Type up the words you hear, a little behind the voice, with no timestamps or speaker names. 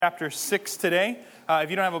Chapter 6 today. If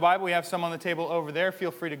you don't have a Bible, we have some on the table over there. Feel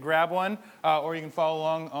free to grab one, or you can follow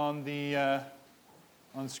along on the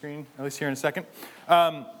screen, at least here in a second.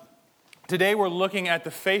 Today we're looking at the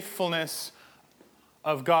faithfulness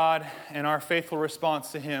of God and our faithful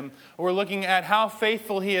response to Him. We're looking at how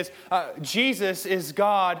faithful He is. Jesus is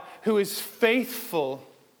God who is faithful,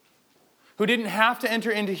 who didn't have to enter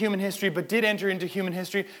into human history, but did enter into human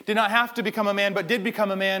history, did not have to become a man, but did become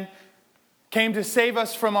a man, came to save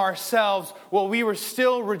us from ourselves while we were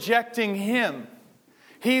still rejecting Him.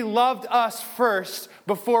 He loved us first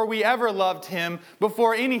before we ever loved Him,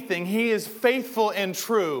 before anything. He is faithful and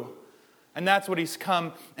true. And that's what He's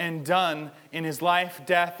come and done in His life,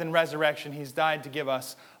 death, and resurrection. He's died to give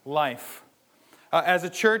us life. As a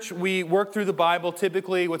church, we work through the Bible,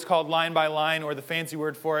 typically what's called line by line, or the fancy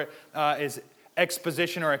word for it is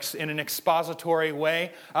exposition, or in an expository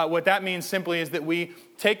way. What that means simply is that we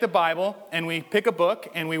take the Bible and we pick a book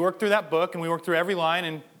and we work through that book and we work through every line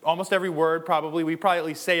and almost every word probably. We probably at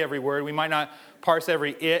least say every word. We might not parse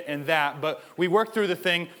every it and that, but we work through the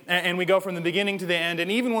thing and we go from the beginning to the end.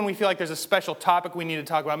 And even when we feel like there's a special topic we need to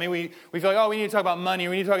talk about, maybe we feel like, oh, we need to talk about money,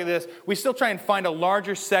 or we need to talk about this, we still try and find a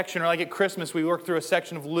larger section, or like at Christmas, we work through a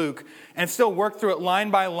section of Luke and still work through it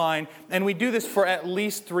line by line. And we do this for at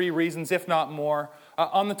least 3 reasons, if not more.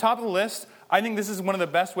 On the top of the list, I think this is one of the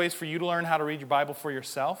best ways for you to learn how to read your Bible for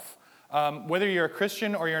yourself. Whether you're a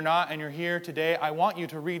Christian or you're not and you're here today, I want you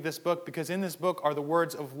to read this book, because in this book are the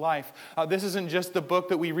words of life. This isn't just the book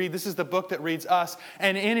that we read. This is the book that reads us.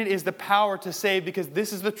 And in it is the power to save, because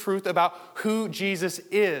this is the truth about who Jesus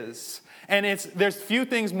is. And there's few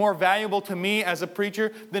things more valuable to me as a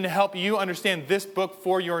preacher than to help you understand this book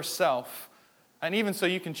for yourself. And even so,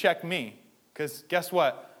 you can check me. Because guess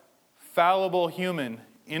what? Fallible human,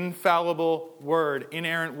 infallible word,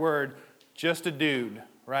 inerrant word, just a dude,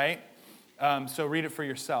 right? So read it for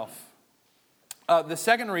yourself. The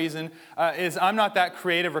second reason is I'm not that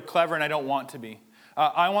creative or clever, and I don't want to be.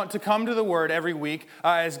 I want to come to the Word every week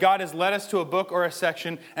as God has led us to a book or a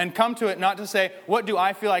section, and come to it not to say, what do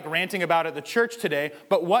I feel like ranting about at the church today,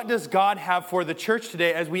 but what does God have for the church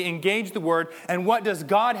today as we engage the Word, and what does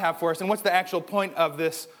God have for us, and what's the actual point of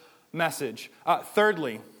this message?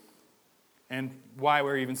 Thirdly, and why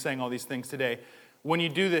we're even saying all these things today, when you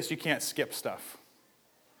do this, you can't skip stuff.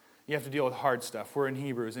 You have to deal with hard stuff. We're in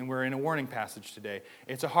Hebrews, and we're in a warning passage today.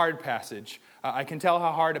 It's a hard passage. I can tell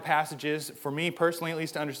how hard a passage is, for me personally at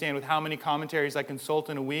least, to understand with how many commentaries I consult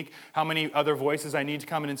in a week, how many other voices I need to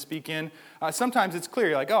come in and speak in. Sometimes it's clear.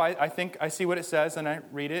 You're like, oh, I think I see what it says, and I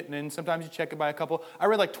read it, and then sometimes you check it by a couple. I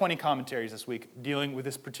read like 20 commentaries this week dealing with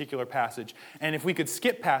this particular passage. And if we could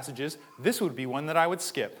skip passages, this would be one that I would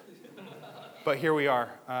skip. But here we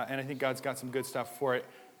are, and I think God's got some good stuff for it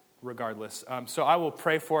regardless. So I will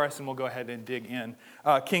pray for us, and we'll go ahead and dig in.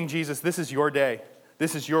 King Jesus, this is your day.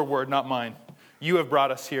 This is your word, not mine. You have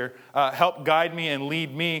brought us here. Help guide me and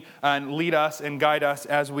lead us and guide us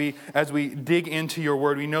as we dig into your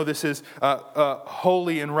word. We know this is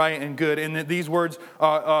holy and right and good, and that these words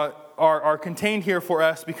are contained here for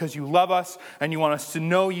us because you love us and you want us to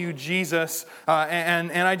know you, Jesus.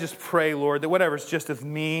 And I just pray, Lord, that whatever's just of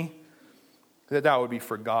me, that would be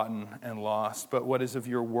forgotten and lost. But what is of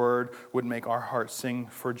your word would make our hearts sing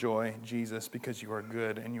for joy, Jesus, because you are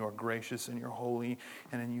good and you are gracious and you're holy,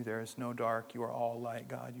 and in you there is no dark. You are all light,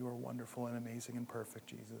 God. You are wonderful and amazing and perfect,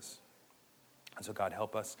 Jesus. And so, God,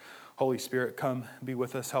 help us. Holy Spirit, come be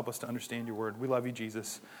with us. Help us to understand your word. We love you,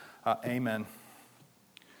 Jesus. Amen.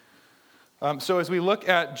 So as we look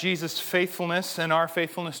at Jesus' faithfulness and our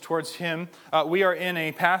faithfulness towards him, we are in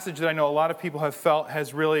a passage that I know a lot of people have felt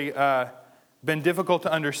has really been difficult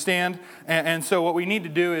to understand. And so what we need to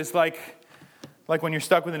do is like when you're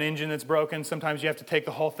stuck with an engine that's broken, sometimes you have to take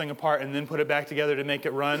the whole thing apart and then put it back together to make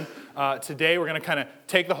it run. Today we're going to kind of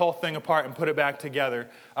take the whole thing apart and put it back together.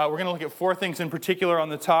 We're going to look at 4 things in particular on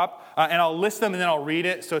the top, and I'll list them and then I'll read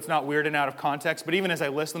it so it's not weird and out of context. But even as I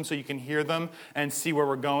list them so you can hear them and see where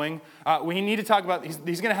we're going, we need to talk about, he's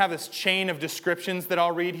going to have this chain of descriptions that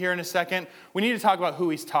I'll read here in a second. We need to talk about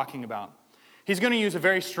who he's talking about. He's going to use a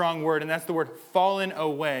very strong word, and that's the word fallen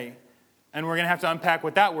away. And we're going to have to unpack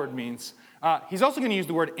what that word means. He's also going to use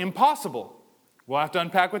the word impossible. We'll have to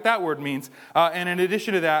unpack what that word means. And in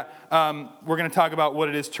addition to that, we're going to talk about what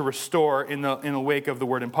it is to restore in the wake of the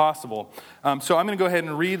word impossible. So I'm going to go ahead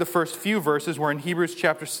and read the first few verses. We're in Hebrews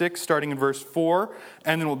chapter 6, starting in verse 4,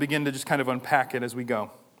 and then we'll begin to just kind of unpack it as we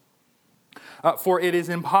go. For it is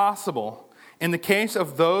impossible, in the case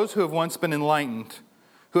of those who have once been enlightened,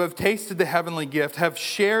 who have tasted the heavenly gift, have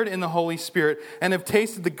shared in the Holy Spirit, and have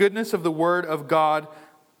tasted the goodness of the Word of God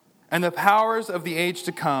and the powers of the age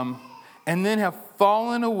to come, and then have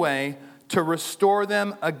fallen away to restore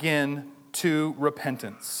them again to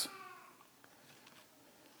repentance.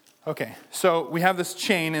 Okay, so we have this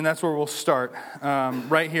chain, and that's where we'll start,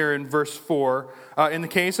 right here in verse 4. In the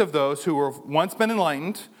case of those who have once been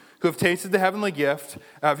enlightened, who have tasted the heavenly gift,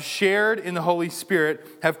 have shared in the Holy Spirit,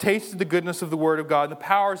 have tasted the goodness of the Word of God, the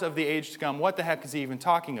powers of the age to come. What the heck is he even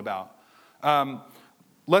talking about?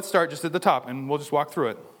 Let's start just at the top, and we'll just walk through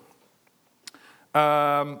it.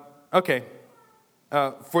 Okay,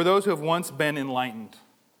 for those who have once been enlightened,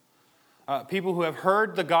 people who have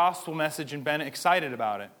heard the gospel message and been excited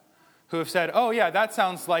about it, who have said, oh yeah, that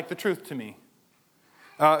sounds like the truth to me,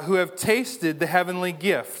 who have tasted the heavenly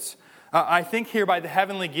gift. I think here by the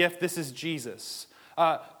heavenly gift, this is Jesus.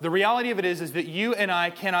 The reality of it is that you and I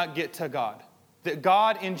cannot get to God. That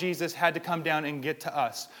God in Jesus had to come down and get to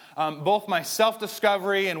us. Both my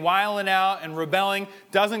self-discovery and wiling out and rebelling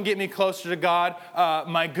doesn't get me closer to God.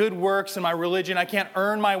 My good works and my religion, I can't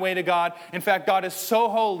earn my way to God. In fact, God is so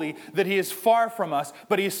holy that he is far from us,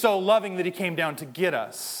 but he is so loving that he came down to get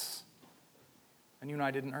us. And you and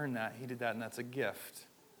I didn't earn that. He did that, and that's a gift.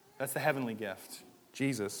 That's the heavenly gift.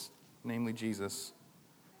 Jesus, namely Jesus.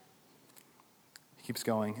 He keeps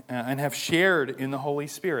going. And have shared in the Holy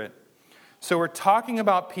Spirit. So we're talking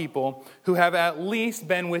about people who have at least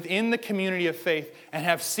been within the community of faith and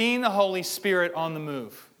have seen the Holy Spirit on the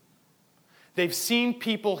move. They've seen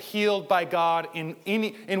people healed by God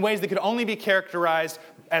in ways that could only be characterized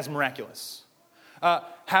as miraculous.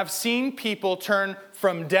 Have seen people turn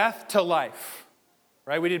from death to life.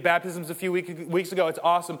 Right? We did baptisms a few weeks ago. It's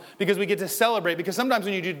awesome because we get to celebrate. Because sometimes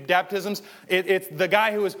when you do baptisms, it's the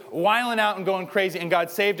guy who was wiling out and going crazy and God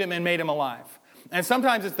saved him and made him alive. And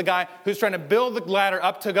sometimes it's the guy who's trying to build the ladder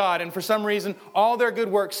up to God, and for some reason, all their good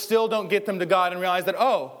works still don't get them to God, and realize that,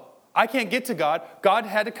 oh, I can't get to God. God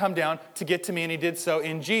had to come down to get to me, and he did so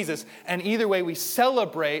in Jesus. And either way, we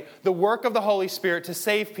celebrate the work of the Holy Spirit to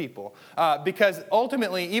save people. Because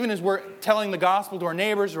ultimately, even as we're telling the gospel to our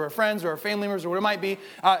neighbors or our friends or our family members or what it might be,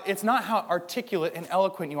 it's not how articulate and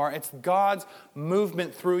eloquent you are. It's God's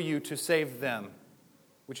movement through you to save them,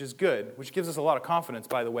 which is good, which gives us a lot of confidence,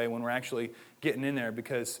 by the way, when we're actually getting in there.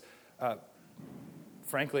 Because,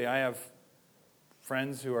 frankly, I have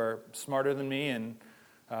friends who are smarter than me and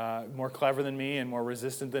more clever than me and more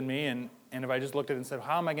resistant than me. And if I just looked at it and said,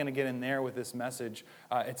 how am I going to get in there with this message?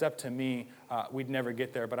 It's up to me. We'd never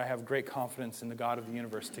get there. But I have great confidence in the God of the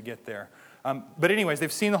universe to get there. But anyways,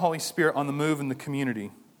 they've seen the Holy Spirit on the move in the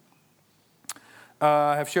community.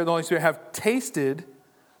 Have shared the Holy Spirit. Have tasted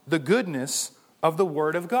the goodness of the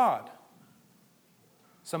Word of God.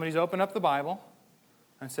 Somebody's opened up the Bible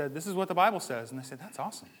and said, this is what the Bible says. And they said, that's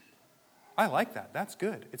awesome. I like that. That's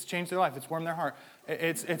good. It's changed their life. It's warmed their heart.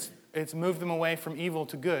 It's moved them away from evil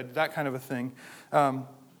to good, that kind of a thing. The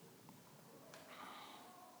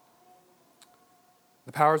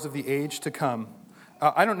powers of the age to come.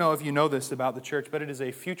 I don't know if you know this about the church, but it is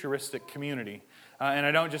a futuristic community. And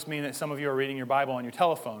I don't just mean that some of you are reading your Bible on your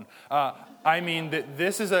telephone. I mean that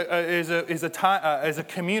this is a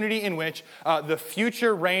community in which the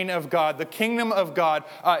future reign of God, the kingdom of God,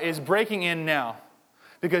 is breaking in now.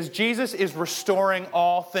 Because Jesus is restoring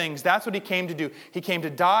all things. That's what he came to do. He came to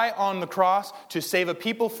die on the cross to save a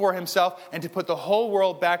people for himself and to put the whole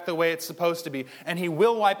world back the way it's supposed to be. And he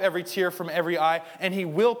will wipe every tear from every eye. And he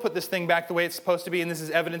will put this thing back the way it's supposed to be. And this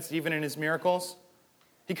is evidenced even in his miracles.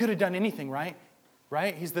 He could have done anything, right?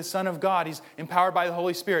 Right? He's the Son of God. He's empowered by the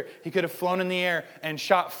Holy Spirit. He could have flown in the air and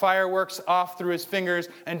shot fireworks off through his fingers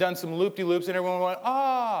and done some loop-de-loops, and everyone went,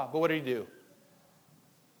 ah! But what did he do?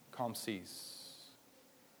 Calm seas.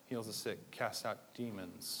 Heals the sick, casts out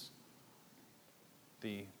demons.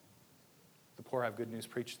 The poor have good news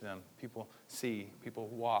preached to them. People see, people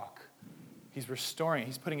walk. He's restoring it.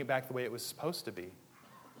 He's putting it back the way it was supposed to be.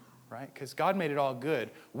 Right? Because God made it all good.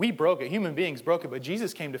 We broke it. Human beings broke it, but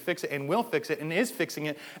Jesus came to fix it and will fix it and is fixing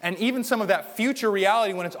it. And even some of that future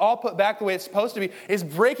reality, when it's all put back the way it's supposed to be, is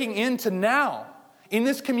breaking into now. In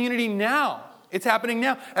this community now. It's happening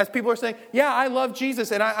now. As people are saying, yeah, I love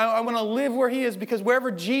Jesus and I want to live where he is, because wherever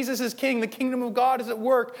Jesus is king, the kingdom of God is at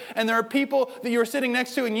work. And there are people that you're sitting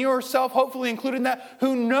next to, and you yourself hopefully included in that,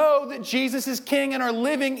 who know that Jesus is king and are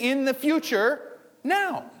living in the future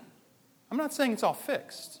now. I'm not saying it's all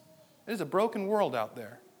fixed. It is a broken world out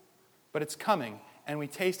there. But it's coming, and we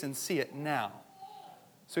taste and see it now.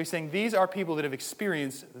 So he's saying these are people that have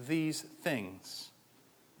experienced these things.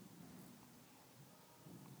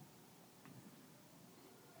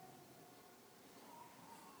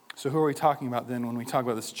 So who are we talking about then when we talk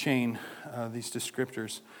about this chain, these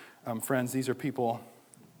descriptors? Friends, these are people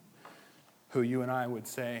who you and I would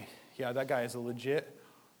say, yeah, that guy is a legit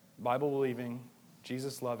Bible-believing,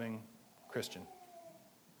 Jesus-loving Christian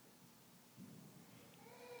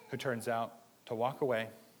who turns out to walk away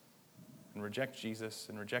and reject Jesus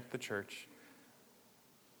and reject the church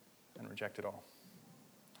and reject it all.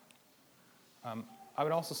 I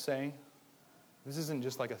would also say this isn't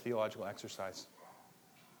just like a theological exercise.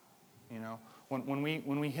 You know, when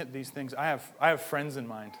we hit these things, I have friends in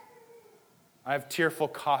mind. I have tearful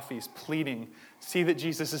coffees pleading, see that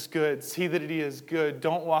Jesus is good, see that he is good,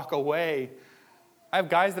 don't walk away. I have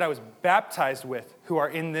guys that I was baptized with who are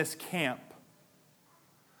in this camp.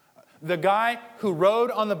 The guy who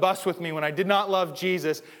rode on the bus with me when I did not love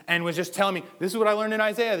Jesus and was just telling me, this is what I learned in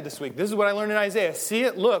Isaiah this week. This is what I learned in Isaiah. See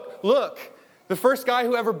it? Look. The first guy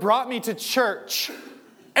who ever brought me to church,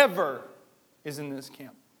 ever, is in this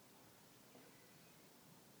camp.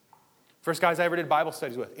 First guys I ever did Bible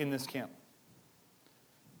studies with, in this camp.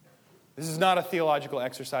 This is not a theological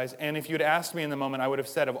exercise. And if you'd asked me in the moment, I would have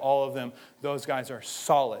said of all of them, those guys are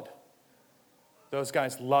solid. Those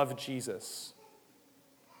guys love Jesus.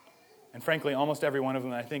 And frankly, almost every one of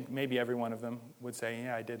them, I think maybe every one of them would say,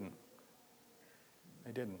 yeah, I didn't.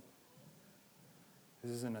 I didn't.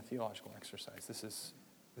 This isn't a theological exercise. This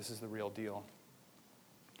is the real deal.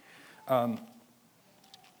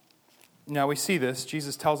 Now we see this.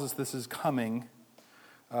 Jesus tells us this is coming.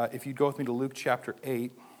 If you go with me to Luke chapter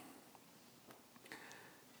 8.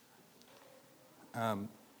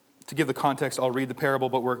 To give the context, I'll read the parable,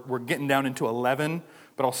 but we're getting down into 11.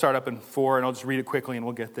 But I'll start up in 4, and I'll just read it quickly, and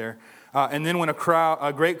we'll get there. And then when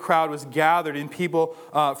a great crowd was gathered, and people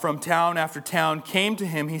from town after town came to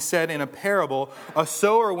him, he said in a parable, a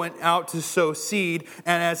sower went out to sow seed,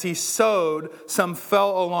 and as he sowed, some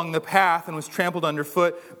fell along the path and was trampled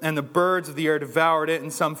underfoot, and the birds of the air devoured it,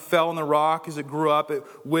 and some fell on the rock. As it grew up, it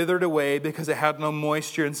withered away because it had no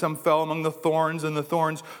moisture, and some fell among the thorns, and the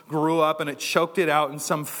thorns grew up, and it choked it out, and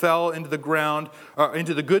some fell into the ground,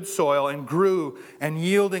 into the good soil, and grew, and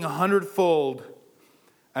yielding 100-fold.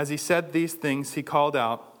 As he said these things, he called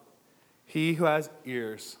out, he who has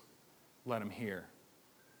ears, let him hear.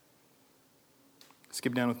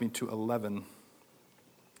 Skip down with me to 11.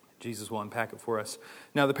 Jesus will unpack it for us.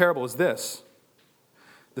 Now the parable is this.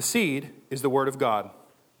 The seed is the word of God.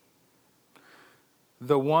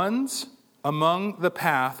 The ones among the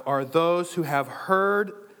path are those who have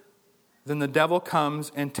heard. Then the devil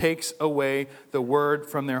comes and takes away the word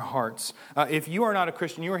from their hearts. If you are not a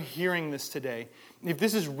Christian, you are hearing this today. If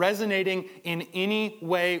this is resonating in any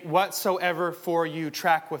way whatsoever for you,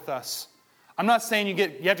 track with us. I'm not saying you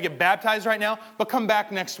have to get baptized right now, but come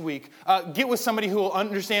back next week. Get with somebody who will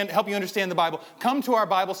help you understand the Bible. Come to our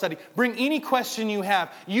Bible study. Bring any question you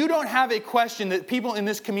have. You don't have a question that people in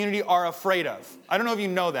this community are afraid of. I don't know if you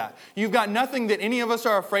know that. You've got nothing that any of us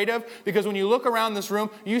are afraid of, because when you look around this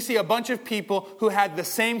room, you see a bunch of people who had the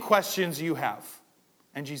same questions you have.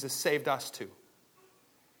 And Jesus saved us too.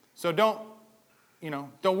 So don't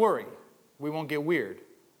worry. We won't get weird.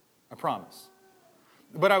 I promise.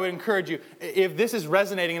 But I would encourage you, if this is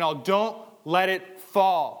resonating at all, don't let it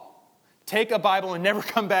fall. Take a Bible and never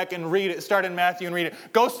come back and read it. Start in Matthew and read it.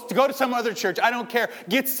 Go to some other church. I don't care.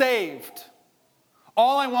 Get saved.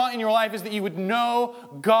 All I want in your life is that you would know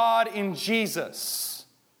God in Jesus.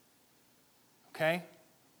 Okay?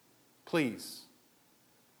 Please.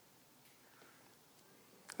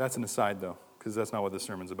 That's an aside, though, because that's not what this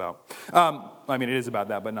sermon's about. It is about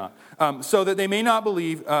that, but not. So that they may not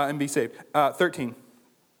believe and be saved. 13.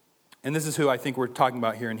 And this is who I think we're talking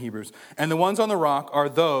about here in Hebrews. And the ones on the rock are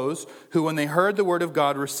those who, when they heard the word of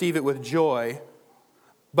God, receive it with joy.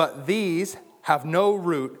 But these have no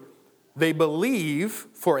root. They believe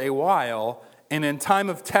for a while, and in time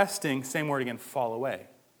of testing, same word again, fall away.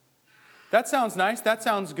 That sounds nice. That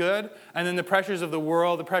sounds good. And then the pressures of the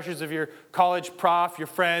world, the pressures of your college prof, your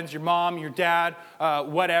friends, your mom, your dad,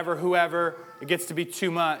 whatever, whoever, it gets to be too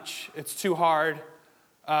much. It's too hard.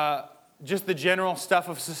 Just the general stuff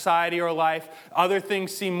of society or life. Other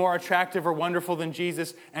things seem more attractive or wonderful than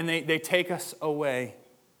Jesus, and they take us away.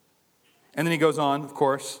 And then he goes on, of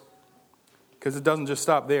course, because it doesn't just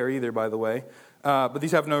stop there either, by the way. But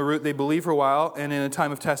these have no root. They believe for a while, and in a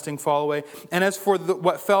time of testing fall away. And as for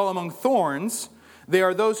what fell among thorns, they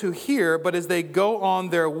are those who hear, but as they go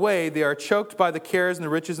on their way, they are choked by the cares and the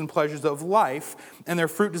riches and pleasures of life, and their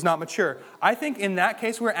fruit does not mature. I think in that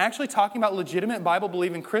case, we're actually talking about legitimate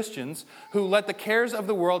Bible-believing Christians who let the cares of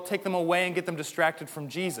the world take them away and get them distracted from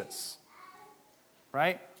Jesus.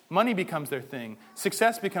 Right? Money becomes their thing.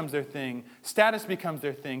 Success becomes their thing. Status becomes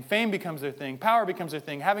their thing. Fame becomes their thing. Power becomes their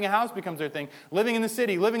thing. Having a house becomes their thing. Living in the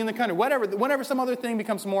city, living in the country, whenever some other thing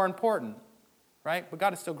becomes more important. Right? But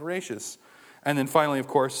God is still gracious. And then finally, of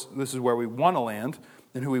course, this is where we want to land.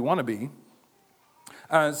 than who we want to be.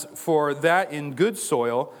 As for that in good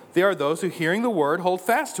soil, they are those who, hearing the word, hold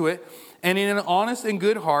fast to it, and in an honest and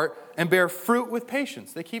good heart, and bear fruit with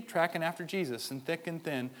patience. They keep tracking after Jesus in thick and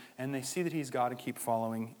thin, and they see that he's God and keep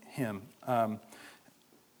following him.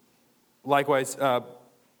 Likewise, kind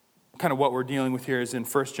of what we're dealing with here is in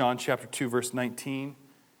 1 John chapter 2, verse 19.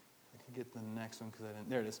 I can get the next one because I didn't.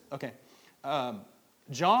 There it is. Okay.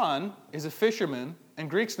 John is a fisherman, and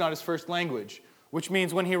Greek's not his first language, which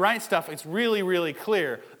means when he writes stuff, it's really, really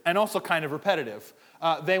clear and also kind of repetitive.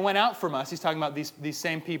 They went out from us. He's talking about these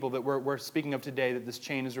same people that we're speaking of today that this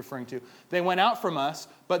chain is referring to. They went out from us,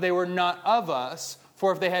 but they were not of us,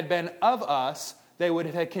 for if they had been of us, they would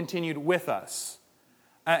have continued with us.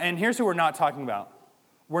 And here's who we're not talking about.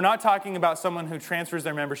 We're not talking about someone who transfers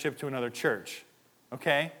their membership to another church,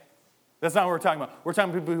 okay? That's not what we're talking about. We're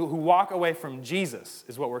talking about people who walk away from Jesus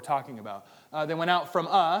is what we're talking about. They went out from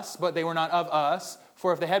us, but they were not of us.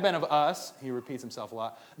 For if they had been of us, he repeats himself a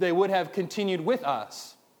lot, they would have continued with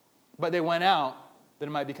us. But they went out that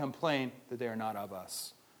it might become plain that they are not of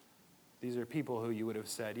us. These are people who you would have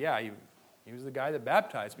said, yeah, he was the guy that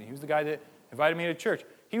baptized me. He was the guy that invited me to church.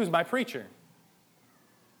 He was my preacher.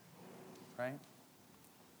 Right?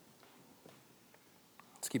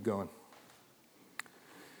 Let's keep going.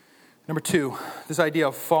 Number 2, this idea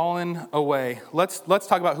of fallen away. Let's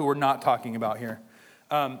talk about who we're not talking about here.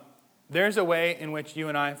 There's a way in which you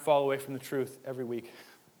and I fall away from the truth every week,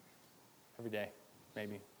 every day,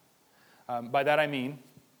 maybe. By that I mean,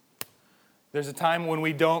 there's a time when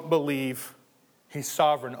we don't believe he's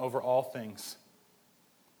sovereign over all things.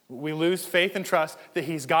 We lose faith and trust that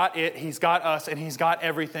he's got it, he's got us, and he's got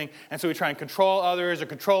everything. And so we try and control others or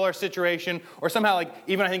control our situation. Or somehow,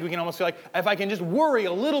 even I think we can almost feel like, if I can just worry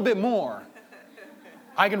a little bit more,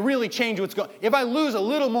 I can really change what's going on. If I lose a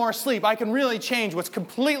little more sleep, I can really change what's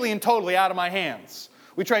completely and totally out of my hands.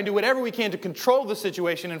 We try and do whatever we can to control the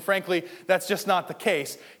situation, and frankly, that's just not the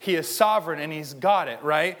case. He is sovereign, and he's got it,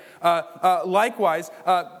 right? Likewise,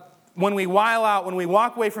 when we while out, when we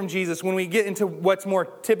walk away from Jesus, when we get into what's more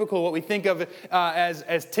typical, what we think of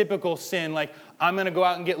as typical sin, like I'm going to go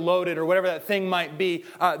out and get loaded or whatever that thing might be,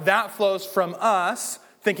 that flows from us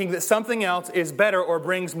thinking that something else is better or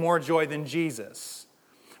brings more joy than Jesus.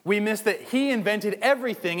 We miss that he invented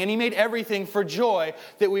everything and he made everything for joy,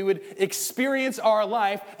 that we would experience our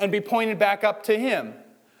life and be pointed back up to him.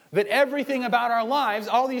 That everything about our lives,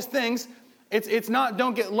 all these things, it's not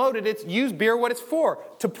don't get loaded, it's use beer what it's for,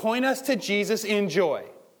 to point us to Jesus in joy,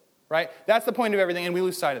 right? That's the point of everything, and we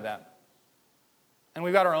lose sight of that. And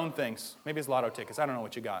we've got our own things. Maybe it's lotto tickets. I don't know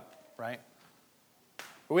what you got, right?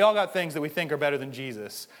 But we all got things that we think are better than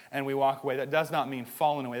Jesus, and we walk away. That does not mean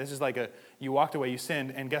falling away. This is like you walked away, you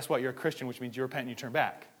sinned, and guess what? You're a Christian, which means you repent and you turn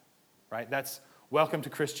back, right? That's welcome to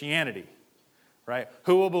Christianity, right?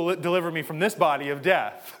 Who will deliver me from this body of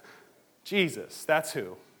death? Jesus, that's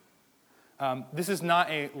who. This is not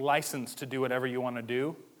a license to do whatever you want to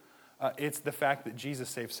do. It's the fact that Jesus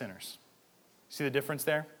saves sinners. See the difference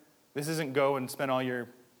there? This isn't go and spend all your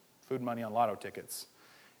food money on lotto tickets.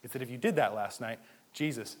 It's that if you did that last night,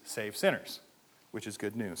 Jesus saves sinners, which is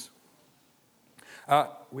good news.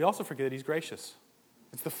 We also forget that he's gracious.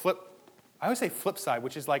 It's the flip. I always say flip side,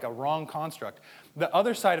 which is like a wrong construct. The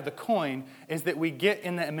other side of the coin is that we get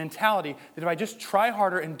in the mentality that if I just try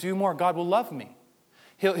harder and do more, God will love me.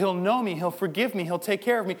 He'll know me, he'll forgive me, he'll take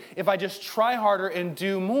care of me if I just try harder and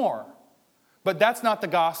do more. But that's not the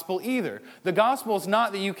gospel either. The gospel is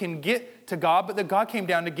not that you can get to God, but that God came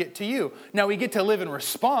down to get to you. Now we get to live in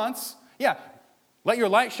response. Yeah, let your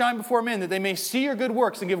light shine before men that they may see your good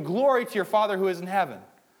works and give glory to your Father who is in heaven.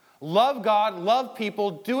 Love God, love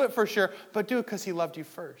people, do it for sure, but do it because he loved you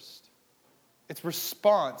first. It's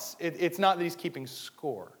response. It's not that he's keeping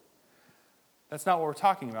score. That's not what we're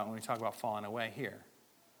talking about when we talk about falling away here.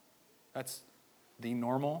 That's the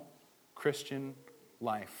normal Christian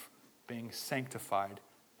life, being sanctified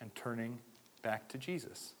and turning back to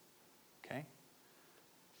Jesus. Okay?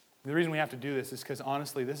 The reason we have to do this is because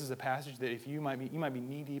honestly, this is a passage that if you might be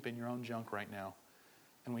knee deep in your own junk right now,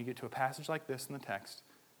 and when you get to a passage like this in the text,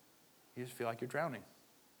 you just feel like you're drowning.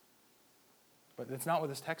 But that's not what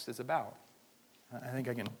this text is about. I think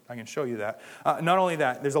I can show you that. Not only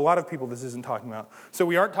that, there's a lot of people this isn't talking about. So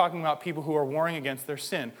we aren't talking about people who are warring against their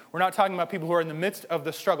sin. We're not talking about people who are in the midst of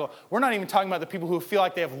the struggle. We're not even talking about the people who feel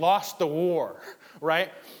like they have lost the war,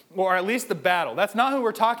 right? Or at least the battle. That's not who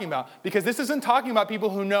we're talking about. Because this isn't talking about people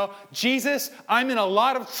who know, Jesus, I'm in a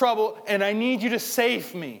lot of trouble and I need you to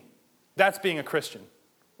save me. That's being a Christian.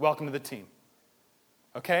 Welcome to the team.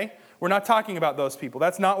 Okay? We're not talking about those people.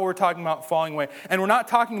 That's not what we're talking about, falling away. And we're not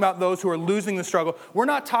talking about those who are losing the struggle. We're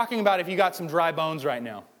not talking about if you got some dry bones right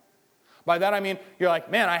now. By that I mean, you're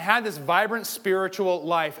like, man, I had this vibrant spiritual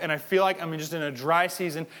life, and I feel like I'm just in a dry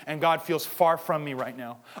season, and God feels far from me right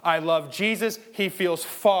now. I love Jesus, He feels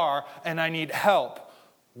far, and I need help.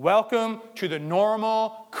 Welcome to the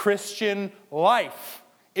normal Christian life.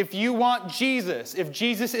 If you want Jesus, if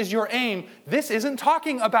Jesus is your aim, this isn't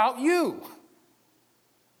talking about you.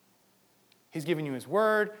 He's given you His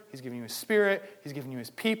Word, He's given you His Spirit, He's given you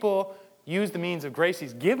His people. Use the means of grace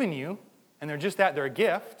He's given you, and they're just that, they're a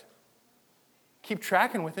gift. Keep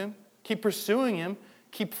tracking with Him. Keep pursuing Him.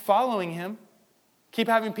 Keep following Him. Keep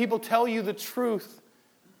having people tell you the truth.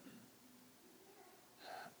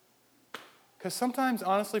 Because sometimes,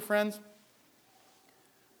 honestly, friends,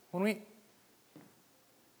 when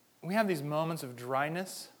we have these moments of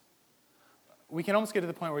dryness, we can almost get to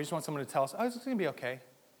the point where we just want someone to tell us, oh, it's going to be okay.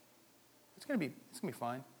 It's going to be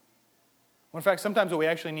fine. When in fact, sometimes what we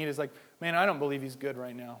actually need is like, man, I don't believe He's good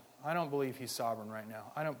right now. I don't believe He's sovereign right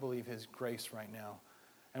now. I don't believe His grace right now.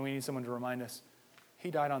 And we need someone to remind us,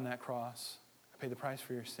 He died on that cross. I paid the price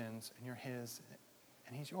for your sins, and you're His,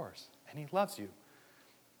 and He's yours, and He loves you.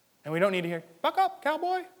 And we don't need to hear, buck up,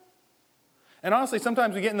 cowboy. And honestly,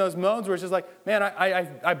 sometimes we get in those modes where it's just like, man,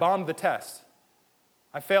 I bombed the test.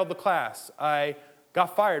 I failed the class. I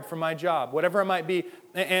got fired from my job, whatever it might be.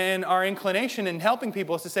 And our inclination in helping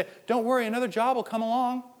people is to say, don't worry, another job will come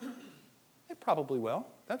along. It probably will.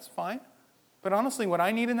 That's fine. But honestly, what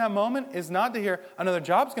I need in that moment is not to hear another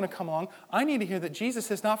job's going to come along. I need to hear that Jesus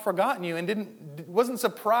has not forgotten you and wasn't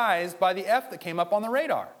surprised by the F that came up on the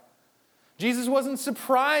radar. Jesus wasn't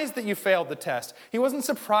surprised that you failed the test. He wasn't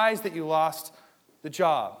surprised that you lost the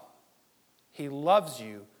job. He loves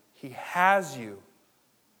you. He has you.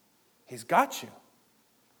 He's got you.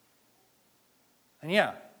 And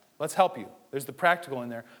yeah, let's help you. There's the practical in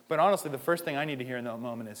there. But honestly, the first thing I need to hear in that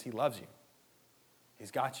moment is He loves you.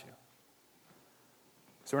 He's got you.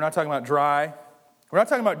 So we're not talking about dry. We're not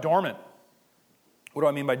talking about dormant. What do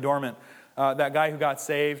I mean by dormant? That guy who got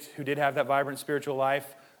saved, who did have that vibrant spiritual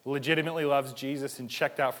life, legitimately loves Jesus and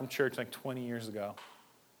checked out from church like 20 years ago.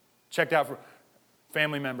 Checked out for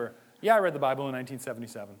family member. Yeah, I read the Bible in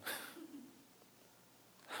 1977.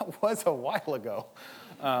 That was a while ago.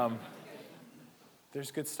 There's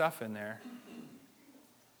good stuff in there.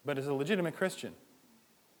 But as a legitimate Christian,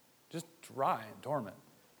 just dry and dormant,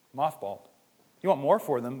 mothballed. You want more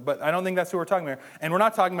for them, but I don't think that's who we're talking about. And we're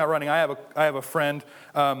not talking about running. I have a friend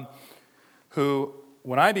who,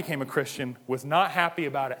 when I became a Christian, was not happy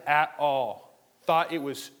about it at all. Thought it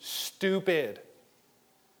was stupid.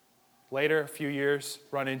 Later, a few years,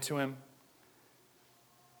 run into him.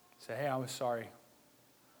 Say, hey, I was sorry.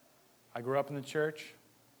 I grew up in the church.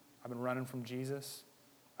 I've been running from Jesus.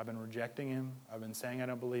 I've been rejecting Him. I've been saying I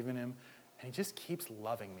don't believe in Him. And He just keeps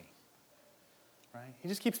loving me. Right? He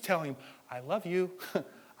just keeps telling him, I love you.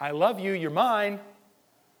 I love you. You're mine.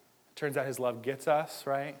 Turns out His love gets us,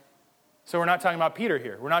 right? So we're not talking about Peter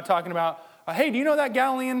here. We're not talking about, hey, do you know that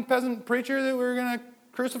Galilean peasant preacher that we're going to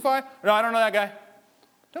crucify? No, I don't know that guy.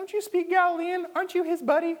 Don't you speak Galilean? Aren't you his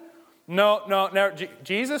buddy? No.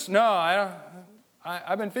 Jesus? No, I don't.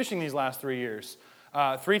 I've been fishing these last 3 years.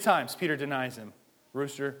 3 times Peter denies Him.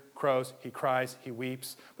 Rooster crows, he cries, he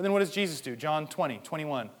weeps. But then what does Jesus do? John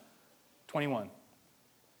 21.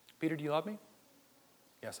 Peter, do you love me?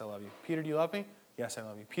 Yes, I love you. Peter, do you love me? Yes, I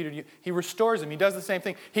love you. Peter, do you? He restores him. He does the same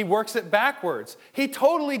thing. He works it backwards. He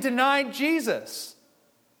totally denied Jesus.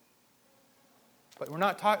 But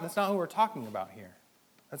that's not who we're talking about here.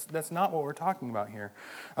 That's not what we're talking about here.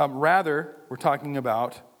 Rather, we're talking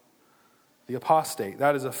about the apostate.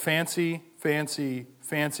 That is a fancy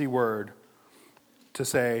word to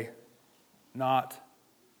say not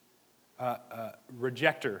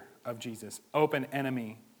rejecter of Jesus, open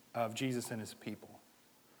enemy of Jesus and His people.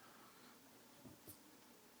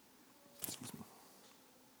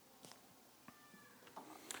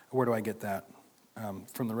 Where do I get that?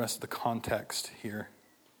 From the rest of the context here.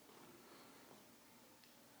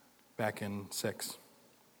 Back in 6.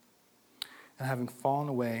 And having fallen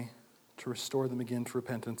away, to restore them again to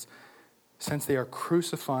repentance, since they are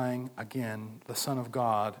crucifying again the Son of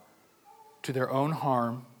God to their own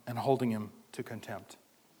harm and holding Him to contempt.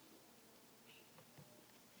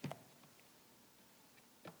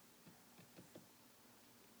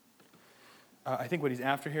 I think what he's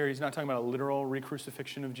after here, he's not talking about a literal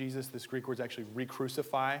re-crucifixion of Jesus. This Greek word is actually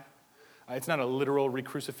re-crucify. It's not a literal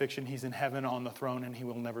re-crucifixion. He's in heaven on the throne and He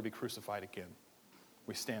will never be crucified again.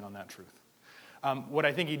 We stand on that truth. What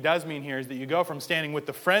I think he does mean here is that you go from standing with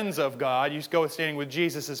the friends of God, you go standing with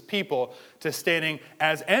Jesus' people, to standing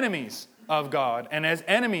as enemies of God and as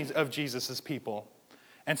enemies of Jesus' people.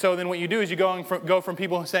 And so then what you do is you go from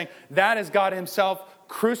people saying, that is God himself,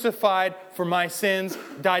 crucified for my sins,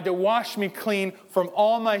 died to wash me clean from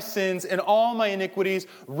all my sins and all my iniquities,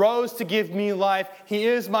 rose to give me life. He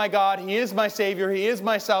is my God. He is my Savior. He is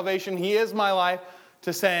my salvation. He is my life.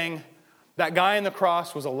 To saying, that guy on the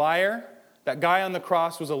cross was a liar. That guy on the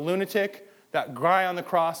cross was a lunatic. That guy on the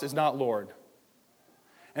cross is not Lord.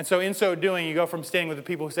 And so in so doing, you go from standing with the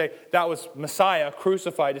people who say, that was Messiah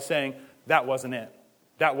crucified, to saying, that wasn't it.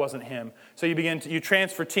 That wasn't him. So you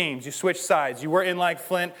transfer teams, you switch sides. You were in like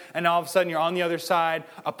Flint, and all of a sudden you're on the other side,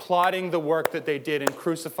 applauding the work that they did in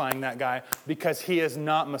crucifying that guy, because he is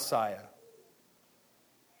not Messiah.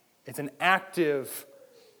 It's an active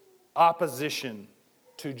opposition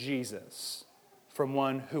to Jesus from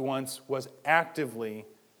one who once was actively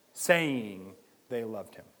saying they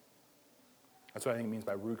loved him. That's what I think it means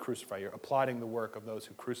by re-crucify. You're applauding the work of those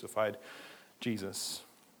who crucified Jesus.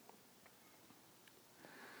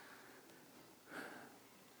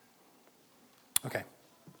 Okay.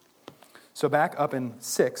 So back up in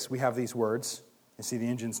 6, we have these words. You see the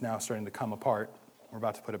engine's now starting to come apart. We're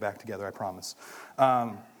about to put it back together, I promise.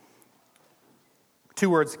 2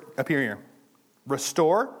 words appear here.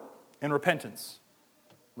 Restore and repentance.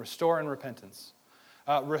 Restore and repentance.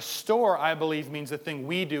 Restore, I believe, means the thing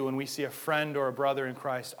we do when we see a friend or a brother in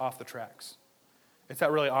Christ off the tracks. It's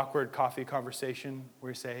that really awkward coffee conversation where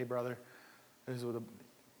you say, hey, brother, this is what the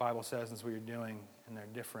Bible says, this is what you're doing, and they're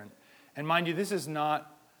different. And mind you, this is not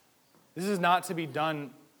to be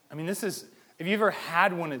done. I mean, if you've ever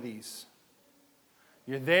had one of these,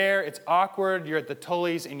 you're there, it's awkward, you're at the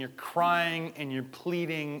Tully's, and you're crying, and you're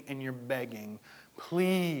pleading, and you're begging.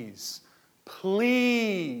 Please,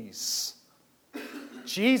 please.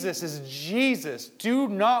 Jesus is Jesus. Do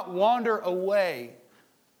not wander away.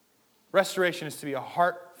 Restoration is to be a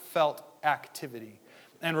heartfelt activity.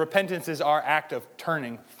 And repentance is our act of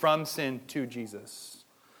turning from sin to Jesus.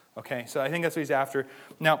 Okay, so I think that's what he's after.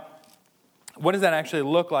 Now, what does that actually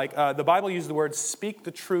look like? The Bible uses the word speak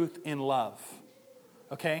the truth in love.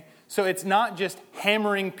 Okay, so it's not just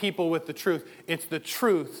hammering people with the truth. It's the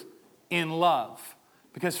truth in love.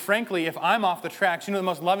 Because frankly, if I'm off the tracks, the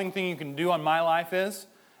most loving thing you can do on my life is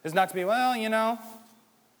not to be, well, it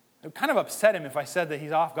would kind of upset him if I said that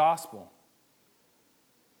he's off gospel.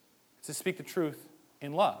 It's to speak the truth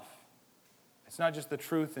in love. It's not just the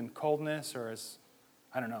truth in coldness or as,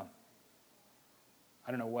 I don't know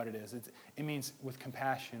what it is. It means with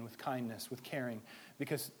compassion, with kindness, with caring.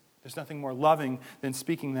 Because there's nothing more loving than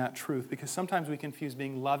speaking that truth. Because sometimes we confuse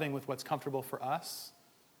being loving with what's comfortable for us.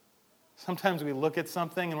 Sometimes we look at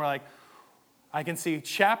something and we're like, I can see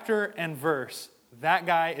chapter and verse. That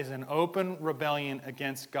guy is in open rebellion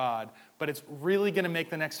against God. But it's really going to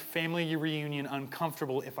make the next family reunion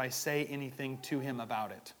uncomfortable if I say anything to him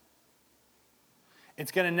about it.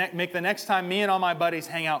 It's going to make the next time me and all my buddies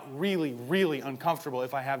hang out really, really uncomfortable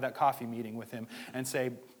if I have that coffee meeting with him and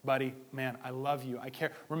say, buddy, man, I love you. I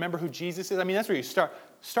care. Remember who Jesus is? I mean, that's where you start.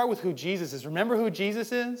 Start with who Jesus is. Remember who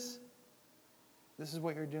Jesus is? This is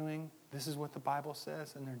what you're doing. This is what the Bible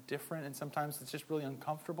says. And they're different. And sometimes it's just really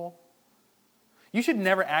uncomfortable. You should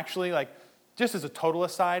never actually, just as a total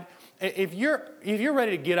aside, if you're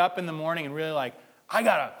ready to get up in the morning and really I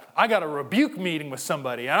got a rebuke meeting with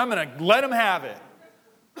somebody and I'm going to let them have it.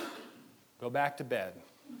 Go back to bed.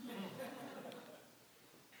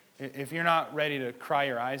 If you're not ready to cry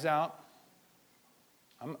your eyes out,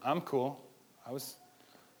 I'm cool. I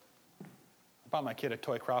bought my kid a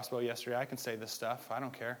toy crossbow yesterday. I can say this stuff. I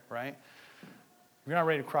don't care, right? If you're not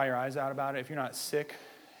ready to cry your eyes out about it, if you're not sick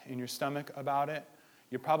in your stomach about it,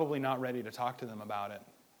 you're probably not ready to talk to them about it.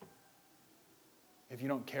 If you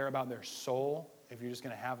don't care about their soul, if you're just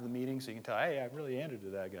going to have the meeting so you can tell, hey, I really handed to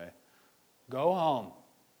that guy. Go home.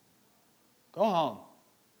 Go home.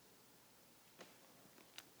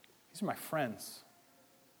 These are my friends.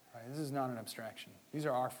 Right? This is not an abstraction. These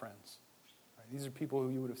are our friends. Right? These are people who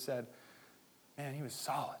you would have said, man, he was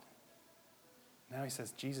solid. Now he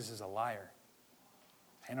says Jesus is a liar.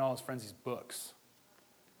 And all his friends these books.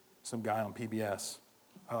 Some guy on PBS.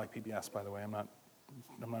 I like PBS, by the way. I'm not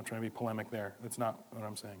trying to be polemic there. That's not what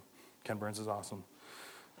I'm saying. Ken Burns is awesome.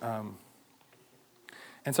 And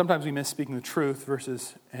sometimes we miss speaking the truth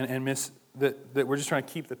versus and miss that we're just trying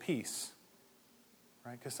to keep the peace.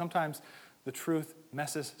 Right? Because sometimes the truth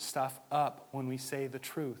messes stuff up when we say the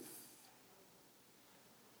truth.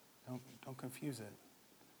 Don't confuse it.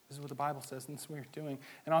 This is what the Bible says, and this is what you're doing.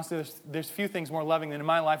 And honestly, there's few things more loving than in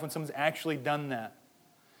my life when someone's actually done that.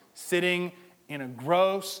 Sitting in a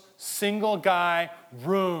gross, single guy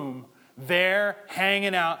room there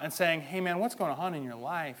hanging out and saying, hey man, what's going on in your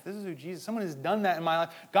life? This is who Jesus, someone has done that in my life,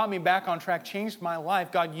 got me back on track, changed my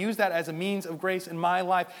life. God used that as a means of grace in my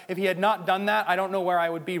life. If he had not done that, I don't know where I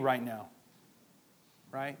would be right now.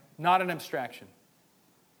 Right? Not an abstraction.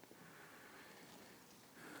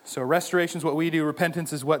 So restoration is what we do,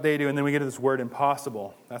 repentance is what they do, and then we get to this word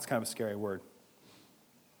impossible. That's kind of a scary word.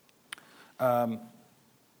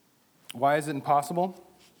 Why is it impossible?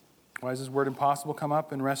 Why does this word impossible come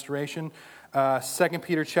up in restoration? 2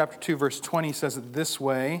 Peter chapter 2, verse 20 says it this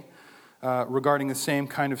way regarding the same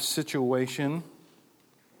kind of situation.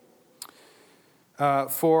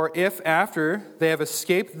 For if after they have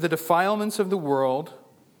escaped the defilements of the world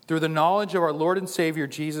through the knowledge of our Lord and Savior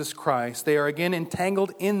Jesus Christ, they are again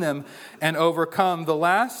entangled in them and overcome, the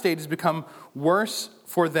last state has become worse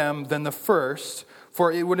for them than the first. For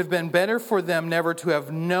it would have been better for them never to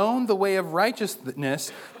have known the way of righteousness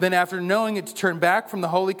than after knowing it to turn back from the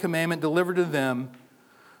holy commandment delivered to them.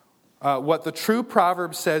 What the true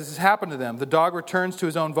proverb says has happened to them. The dog returns to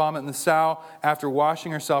his own vomit, and the sow, after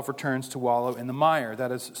washing herself, returns to wallow in the mire.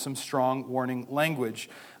 That is some strong warning language.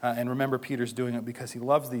 And remember, Peter's doing it because he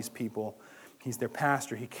loves these people. He's their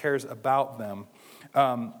pastor. He cares about them.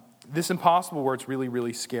 This impossible word's really,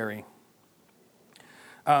 really scary.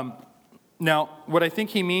 Now, what I think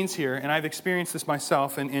he means here, and I've experienced this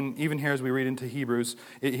myself, and even here as we read into Hebrews,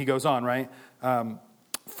 he goes on, right?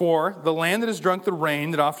 For the land that has drunk the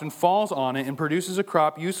rain that often falls on it and produces a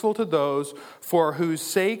crop useful to those for whose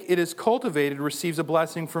sake it is cultivated receives a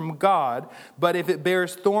blessing from God. But if it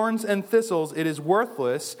bears thorns and thistles, it is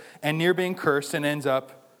worthless and near being cursed and ends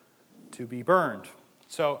up to be burned.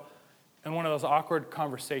 So, in one of those awkward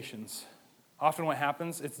conversations, often what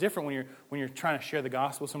happens, it's different when you're trying to share the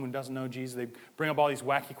gospel with someone who doesn't know Jesus. They bring up all these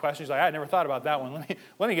wacky questions. Like, I never thought about that one.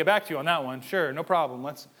 Let me get back to you on that one. Sure, no problem.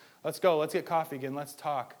 Let's go. Let's get coffee again. Let's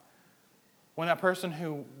talk. When that person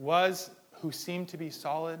who seemed to be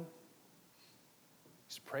solid,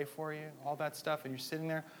 just pray for you, all that stuff, and you're sitting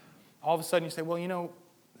there, all of a sudden you say, well,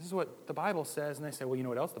 this is what the Bible says. And they say, well, you know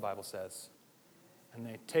what else the Bible says? And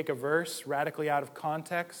they take a verse radically out of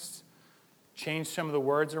context, change some of the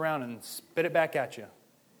words around, and spit it back at you.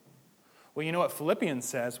 Well, you know what Philippians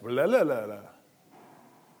says?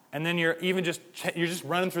 And then you're just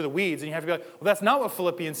running through the weeds, and you have to be like, well, that's not what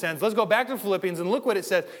Philippians says. Let's go back to Philippians and look what it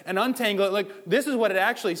says and untangle it. Like, this is what it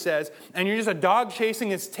actually says. And you're just a dog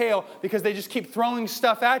chasing its tail because they just keep throwing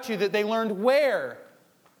stuff at you that they learned where?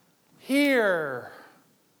 Here.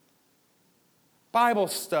 Bible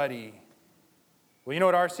study. Well, you know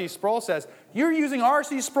what R.C. Sproul says? You're using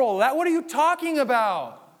R.C. Sproul. What are you talking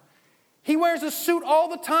about? He wears a suit all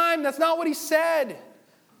the time. That's not what he said.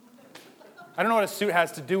 I don't know what a suit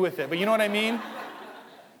has to do with it, but you know what I mean?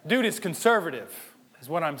 Dude is conservative, is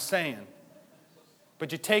what I'm saying.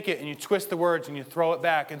 But you take it and you twist the words and you throw it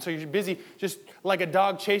back. And so you're busy just like a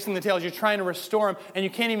dog chasing the tails. You're trying to restore him, and you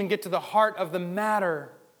can't even get to the heart of the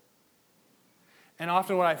matter. And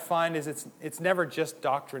often what I find is it's never just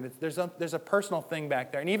doctrine. There's a personal thing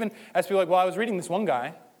back there. And even as people are like, well, I was reading this one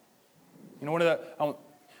guy. One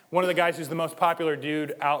of the guys who's the most popular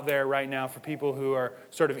dude out there right now for people who are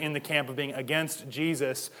sort of in the camp of being against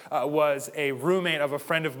Jesus was a roommate of a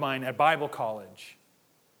friend of mine at Bible college.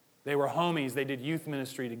 They were homies. They did youth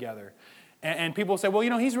ministry together. And people say, well,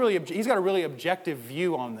 he's got a really objective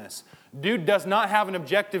view on this. Dude does not have an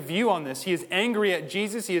objective view on this. He is angry at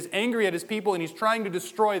Jesus. He is angry at his people, and he's trying to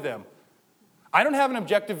destroy them. I don't have an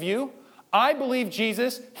objective view. I believe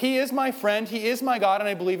Jesus. He is my friend. He is my God, and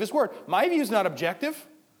I believe his word. My view is not objective.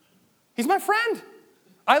 He's my friend.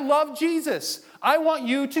 I love Jesus. I want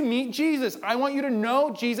you to meet Jesus. I want you to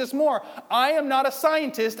know Jesus more. I am not a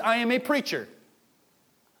scientist. I am a preacher.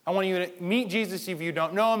 I want you to meet Jesus if you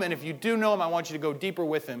don't know him, and if you do know him, I want you to go deeper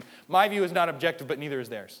with him. My view is not objective, but neither is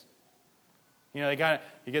theirs. You get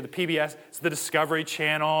the PBS, it's the Discovery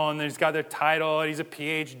Channel, and he's got their title, and he's a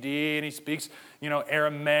PhD, and he speaks,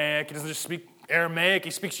 Aramaic. He doesn't just speak Aramaic,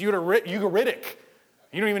 he speaks Ugaritic.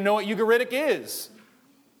 You don't even know what Ugaritic is.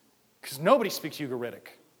 Because nobody speaks Ugaritic.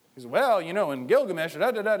 He says, in Gilgamesh,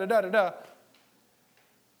 da-da-da-da-da-da.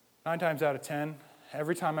 9 times out of 10,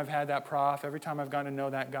 every time I've had that prof, every time I've gotten to know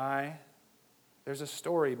that guy, there's a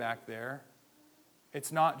story back there.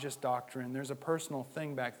 It's not just doctrine. There's a personal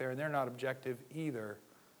thing back there, and they're not objective either.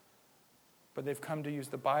 But they've come to use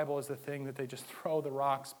the Bible as the thing that they just throw the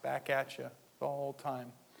rocks back at you the whole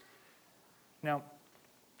time. Now,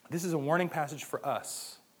 this is a warning passage for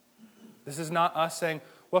us. This is not us saying,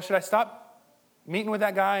 well, should I stop meeting with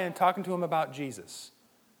that guy and talking to him about Jesus?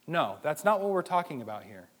 No, that's not what we're talking about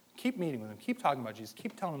here. Keep meeting with him. Keep talking about Jesus.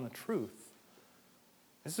 Keep telling him the truth.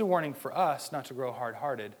 This is a warning for us not to grow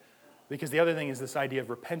hard-hearted, because the other thing is this idea of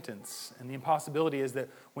repentance. And the impossibility is that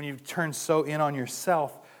when you turn so in on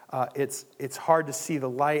yourself, it's hard to see the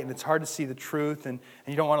light and it's hard to see the truth. And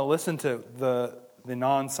you don't want to listen to the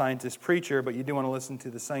non-scientist preacher, but you do want to listen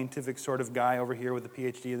to the scientific sort of guy over here with the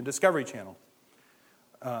PhD in the Discovery Channel.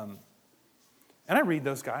 And I read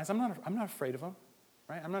those guys. I'm not afraid of them,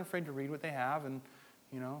 right? I'm not afraid to read what they have and,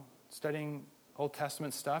 studying Old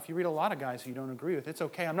Testament stuff. You read a lot of guys who you don't agree with. It's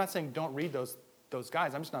okay. I'm not saying don't read those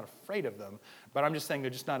guys. I'm just not afraid of them. But I'm just saying they're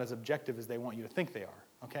just not as objective as they want you to think they are.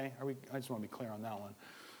 Okay? I just want to be clear on that one.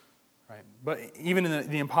 Right? But even in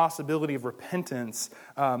the impossibility of repentance,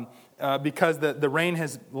 because the rain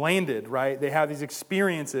has landed, right? They have these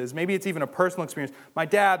experiences. Maybe it's even a personal experience. My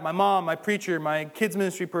dad, my mom, my preacher, my kids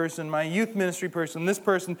ministry person, my youth ministry person,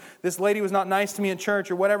 this lady was not nice to me at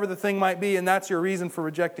church, or whatever the thing might be, and that's your reason for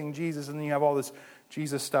rejecting Jesus. And then you have all this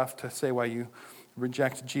Jesus stuff to say why you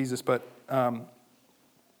reject Jesus. But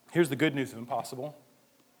here's the good news of impossible.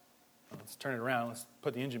 Let's turn it around. Let's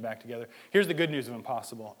put the engine back together. Here's the good news of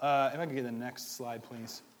impossible. If I could get the next slide,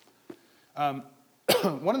 please.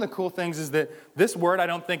 One of the cool things is that this word I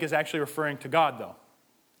don't think is actually referring to God, though.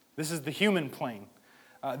 This is the human plane.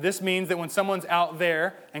 This means that when someone's out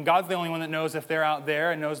there, and God's the only one that knows if they're out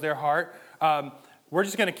there and knows their heart, we're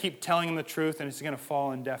just going to keep telling them the truth, and it's going to fall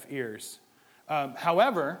on deaf ears.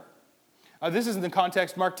 However, this is in the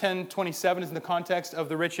context, Mark 10:27 is in the context of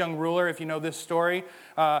the rich young ruler, if you know this story.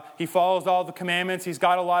 He follows all the commandments. He's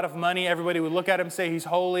got a lot of money. Everybody would look at him and say he's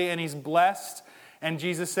holy and he's blessed. And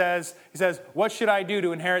Jesus says, what should I do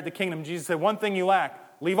to inherit the kingdom? Jesus said, one thing you lack.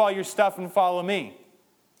 Leave all your stuff and follow me.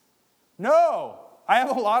 No, I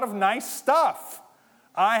have a lot of nice stuff.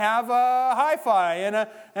 I have a hi-fi and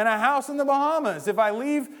a house in the Bahamas. If I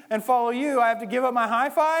leave and follow you, I have to give up my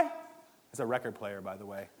hi-fi? It's a record player, by the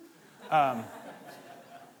way. And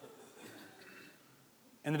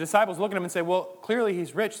the disciples look at him and say, well, clearly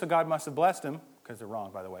he's rich, so God must have blessed him, because they're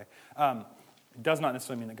wrong, by the way. It does not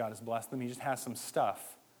necessarily mean that God has blessed them. He just has some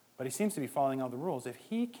stuff. But he seems to be following all the rules. If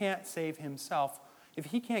he can't save himself, if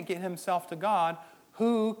he can't get himself to God,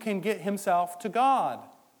 who can get himself to God?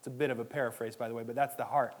 It's a bit of a paraphrase, by the way, but that's the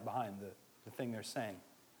heart behind the thing they're saying.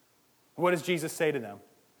 What does Jesus say to them?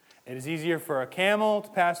 It is easier for a camel to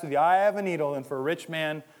pass through the eye of a needle than for a rich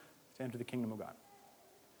man to enter the kingdom of God.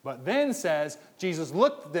 But then says, Jesus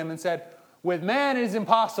looked at them and said, with man it is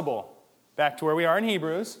impossible. Back to where we are in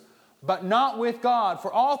Hebrews. But not with God,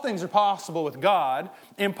 for all things are possible with God.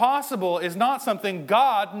 Impossible is not something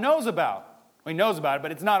God knows about. Well, he knows about it,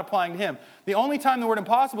 but it's not applying to him. The only time the word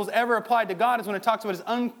impossible is ever applied to God is when it talks about his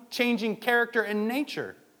unchanging character and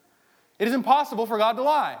nature. It is impossible for God to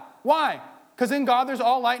lie. Why? Because in God there's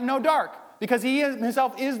all light and no dark. Because he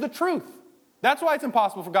himself is the truth. That's why it's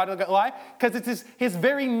impossible for God to lie, because it's his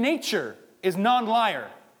very nature is non-liar.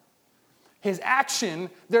 His action,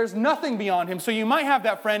 there's nothing beyond him. So you might have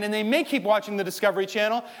that friend, and they may keep watching the Discovery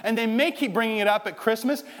Channel, and they may keep bringing it up at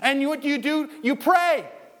Christmas, and what do? You pray.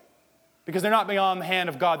 Because they're not beyond the hand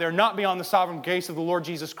of God. They're not beyond the sovereign grace of the Lord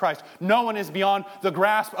Jesus Christ. No one is beyond the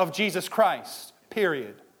grasp of Jesus Christ,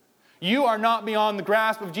 period. You are not beyond the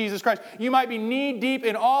grasp of Jesus Christ. You might be knee-deep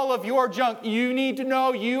in all of your junk. You need to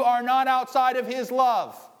know you are not outside of his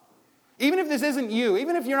love. Even if this isn't you,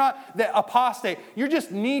 even if you're not the apostate, you're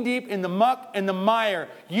just knee-deep in the muck and the mire.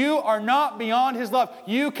 You are not beyond his love.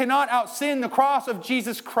 You cannot out-sin the cross of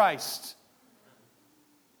Jesus Christ.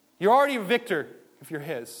 You're already a victor if you're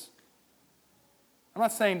his. I'm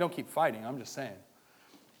not saying don't keep fighting. I'm just saying.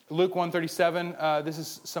 Luke 1:37, this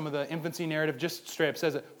is some of the infancy narrative, just straight up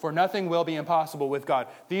says it. For nothing will be impossible with God.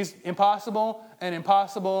 These impossible and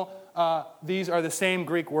impossible, these are the same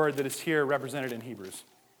Greek word that is here represented in Hebrews,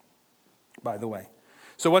 by the way.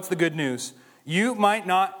 So what's the good news? You might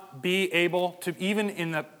not be able to, even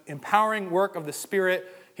in the empowering work of the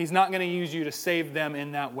Spirit, he's not going to use you to save them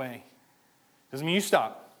in that way. Doesn't mean you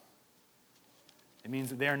stop. It means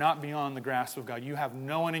that they are not beyond the grasp of God. You have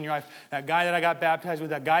no one in your life. That guy that I got baptized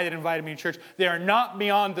with, that guy that invited me to church, they are not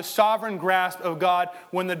beyond the sovereign grasp of God.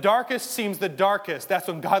 When the darkest seems the darkest, that's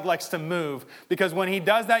when God likes to move. Because when he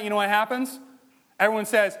does that, you know what happens? Everyone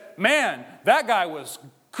says, man, that guy was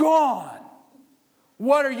gone.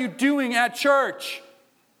 What are you doing at church?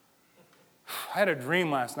 I had a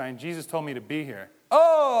dream last night, and Jesus told me to be here.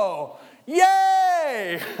 Oh,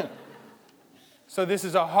 yay! So this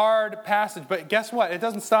is a hard passage, but guess what? It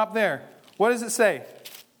doesn't stop there. What does it say?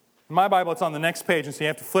 In my Bible, it's on the next page, and so you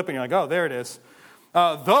have to flip it, and you're like, oh, there it is.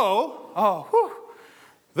 Though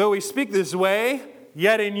we speak this way,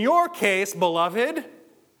 yet in your case, beloved,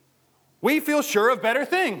 we feel sure of better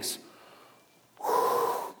things.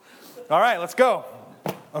 All right, let's go.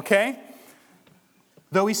 Okay?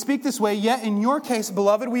 Though we speak this way, yet in your case,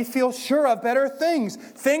 beloved, we feel sure of better things.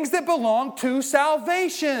 Things that belong to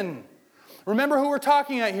salvation. Remember who we're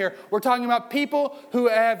talking about here. We're talking about people who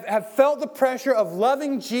have felt the pressure of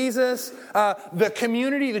loving Jesus. The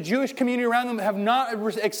community, the Jewish community around them have not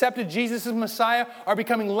accepted Jesus as Messiah, are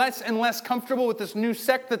becoming less and less comfortable with this new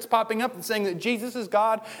sect that's popping up and saying that Jesus is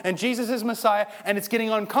God and Jesus is Messiah, and it's getting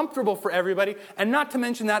uncomfortable for everybody. And not to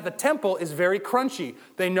mention that the temple is very crunchy.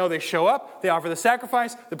 They know they show up, they offer the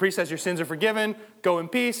sacrifice, the priest says your sins are forgiven, go in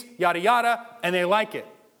peace, yada yada, and they like it.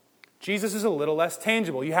 Jesus is a little less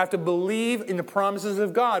tangible. You have to believe in the promises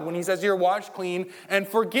of God when he says you're washed clean and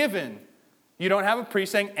forgiven. You don't have a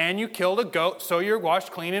priest saying, and you killed a goat, so you're washed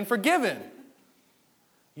clean and forgiven.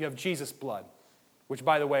 You have Jesus' blood, which,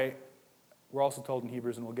 by the way, we're also told in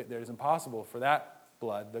Hebrews, and we'll get there, it is impossible for that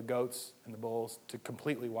blood, the goats and the bulls, to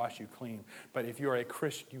completely wash you clean. But if you're a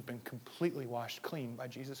Christian, you've been completely washed clean by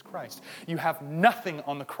Jesus Christ. You have nothing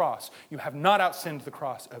on the cross. You have not outsinned the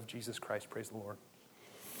cross of Jesus Christ. Praise the Lord.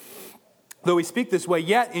 Though we speak this way,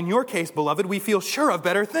 yet in your case, beloved, we feel sure of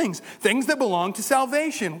better things. Things that belong to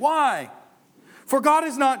salvation. Why? For God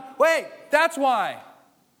is not... Wait, that's why.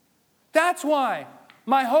 That's why.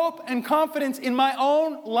 My hope and confidence in my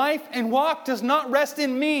own life and walk does not rest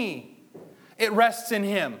in me. It rests in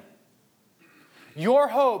Him. Your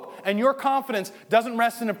hope and your confidence doesn't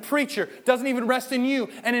rest in a preacher, doesn't even rest in you.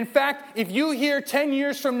 And in fact, if you hear 10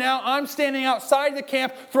 years from now, I'm standing outside the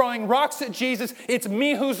camp throwing rocks at Jesus, it's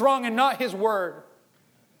me who's wrong and not His word.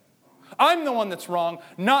 I'm the one that's wrong,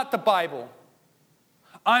 not the Bible.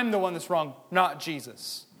 I'm the one that's wrong, not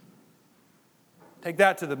Jesus. Take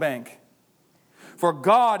that to the bank. For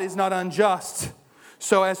God is not unjust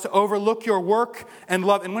so as to overlook your work and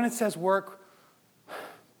love. And when it says work,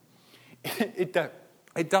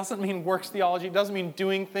 it doesn't mean works theology. It doesn't mean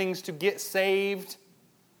doing things to get saved.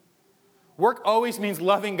 Work always means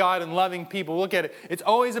loving God and loving people. Look at it. It's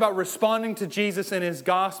always about responding to Jesus and His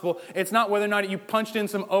gospel. It's not whether or not you punched in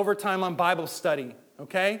some overtime on Bible study.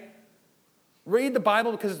 Okay? Read the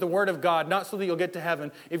Bible because it's the Word of God, not so that you'll get to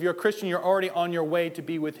heaven. If you're a Christian, you're already on your way to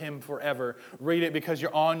be with Him forever. Read it because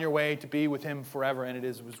you're on your way to be with Him forever, and it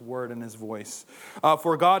is His Word and His voice.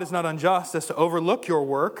 For God is not unjust as to overlook your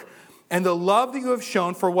work and the love that you have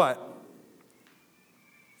shown for what?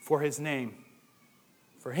 For His name.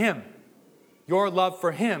 For Him. Your love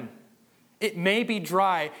for Him. It may be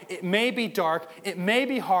dry. It may be dark. It may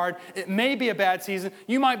be hard. It may be a bad season.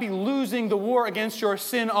 You might be losing the war against your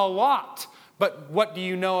sin a lot. But what do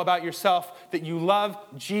you know about yourself? That you love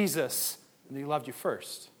Jesus and that He loved you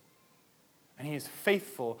first. And He is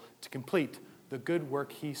faithful to complete the good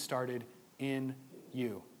work He started in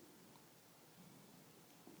you.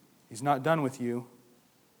 He's not done with you.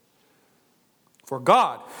 For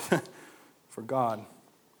God,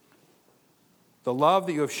 the love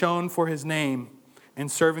that you have shown for His name in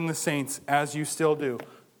serving the saints as you still do.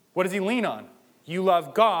 What does He lean on? You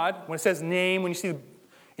love God. When it says name, when you see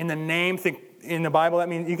in the name, think in the Bible, that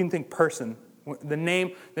means you can think person. The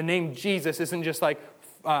name Jesus isn't just like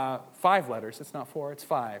 5 letters. It's not 4, it's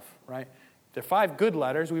 5, right? They're 5 good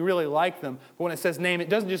letters. We really like them. But when it says name, it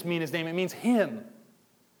doesn't just mean His name. It means Him.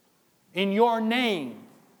 In your name.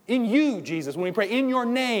 In you, Jesus. When we pray in your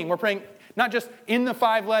name, we're praying not just in the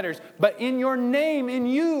 5 letters, but in your name, in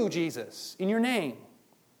you, Jesus. In your name.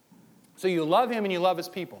 So you love Him and you love His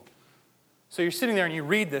people. So you're sitting there and you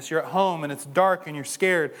read this. You're at home and it's dark and you're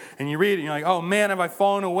scared. And you read it and you're like, oh man, have I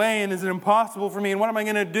fallen away? And is it impossible for me? And what am I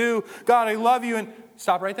going to do? God, I love you. And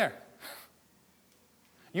stop right there.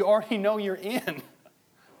 You already know you're in.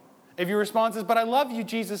 If your response is, but I love you,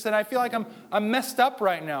 Jesus, and I feel like I'm messed up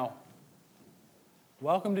right now.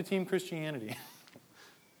 Welcome to Team Christianity.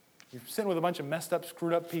 You're sitting with a bunch of messed up,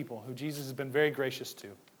 screwed up people who Jesus has been very gracious to.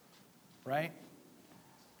 Right?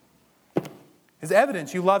 It's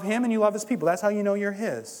evidence. You love Him and you love His people. That's how you know you're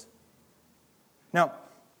His. Now,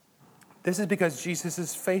 this is because Jesus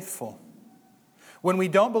is faithful. When we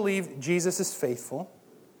don't believe Jesus is faithful,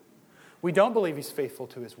 we don't believe He's faithful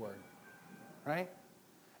to His word. Right?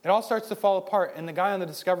 It all starts to fall apart. And the guy on the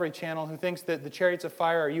Discovery Channel who thinks that the chariots of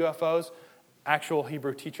fire are UFOs, actual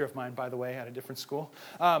Hebrew teacher of mine, by the way, at a different school.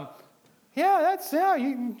 Chariots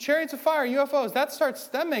of fire,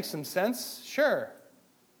 UFOs. That makes some sense. Sure.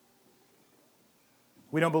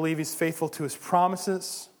 We don't believe He's faithful to His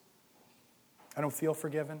promises. I don't feel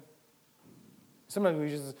forgiven. Sometimes we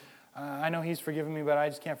just, I know He's forgiven me, but I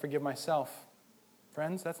just can't forgive myself.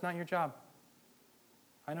 Friends, that's not your job.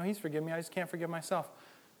 I know He's forgiven me, I just can't forgive myself.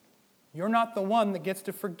 You're not the one that gets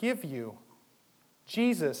to forgive you.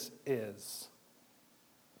 Jesus is.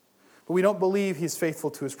 But we don't believe he's faithful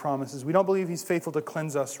to his promises. We don't believe he's faithful to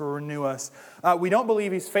cleanse us or renew us. We don't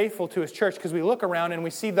believe he's faithful to his church because we look around and we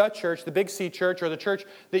see the church, the Big C church, or the church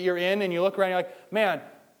that you're in, and you look around and you're like, man,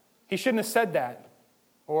 he shouldn't have said that.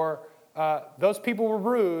 Or those people were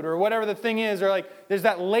rude, or whatever the thing is. Or like, there's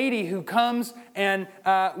that lady who comes and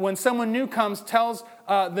when someone new comes, tells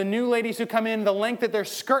the new ladies who come in the length that their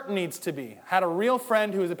skirt needs to be. Had a real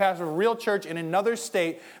friend who was a pastor of a real church in another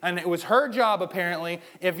state, and it was her job apparently,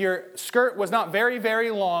 if your skirt was not very,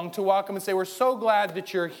 very long, to walk them and say, we're so glad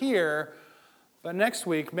that you're here, but next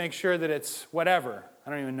week make sure that it's whatever. I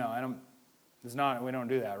don't even know. We don't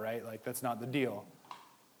do that, right? Like, that's not the deal.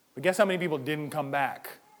 But guess how many people didn't come back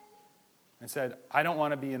and said, I don't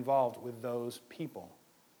want to be involved with those people.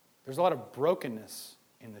 There's a lot of brokenness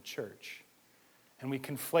in the church. And we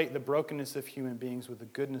conflate the brokenness of human beings with the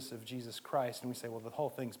goodness of Jesus Christ. And we say, well, the whole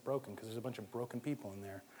thing's broken because there's a bunch of broken people in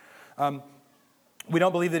there. We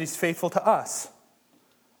don't believe that he's faithful to us.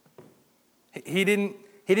 He didn't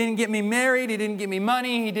get me married. He didn't give me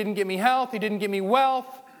money. He didn't give me health. He didn't give me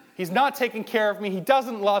wealth. He's not taking care of me. He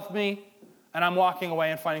doesn't love me. And I'm walking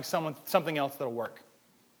away and finding something else that'll work.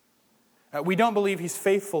 We don't believe he's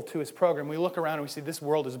faithful to his program. We look around and we see this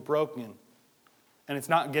world is broken. And it's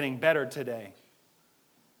not getting better today.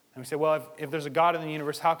 And we say, well, if there's a God in the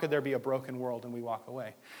universe, how could there be a broken world? And we walk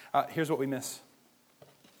away. Here's what we miss.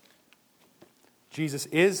 Jesus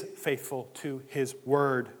is faithful to his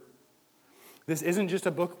word. This isn't just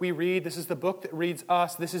a book we read. This is the book that reads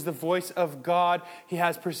us. This is the voice of God. He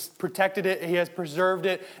has protected it. He has preserved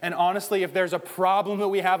it. And honestly, if there's a problem that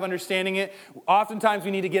we have understanding it, oftentimes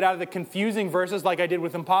we need to get out of the confusing verses like I did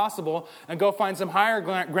with Impossible and go find some higher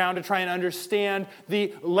ground to try and understand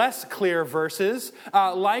the less clear verses.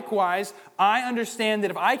 Likewise, I understand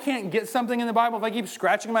that if I can't get something in the Bible, if I keep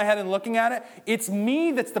scratching my head and looking at it, it's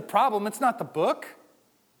me that's the problem. It's not the book.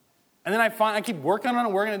 And then I keep working on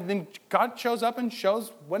it, and then God shows up and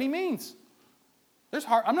shows what he means.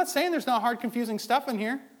 I'm not saying there's not hard, confusing stuff in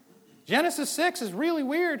here. Genesis 6 is really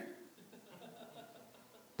weird.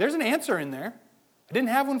 There's an answer in there. I didn't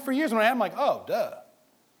have one for years. When I had, I'm like, oh, duh.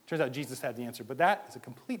 Turns out Jesus had the answer. But that is a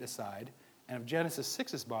complete aside. And if Genesis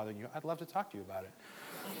 6 is bothering you, I'd love to talk to you about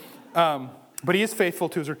it. But he is faithful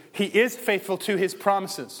to his word. He is faithful to his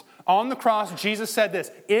promises. On the cross, Jesus said this,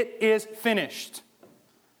 it is finished.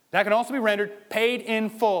 That can also be rendered paid in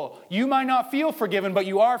full. You might not feel forgiven, but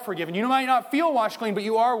you are forgiven. You might not feel washed clean, but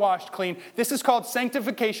you are washed clean. This is called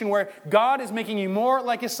sanctification, where God is making you more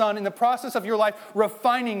like his son in the process of your life,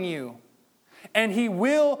 refining you. And he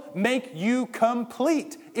will make you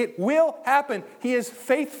complete. It will happen. He is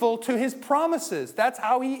faithful to his promises. That's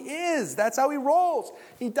how he is. That's how he rolls.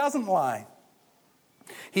 He doesn't lie.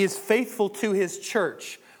 He is faithful to his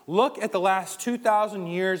church. Look at the last 2,000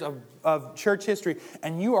 years of church history,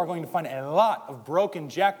 and you are going to find a lot of broken,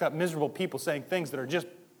 jacked up, miserable people saying things that are just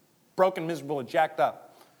broken, miserable, and jacked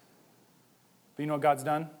up. But you know what God's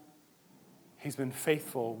done? He's been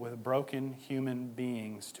faithful with broken human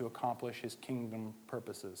beings to accomplish his kingdom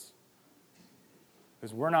purposes.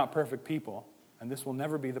 Because we're not perfect people, and this will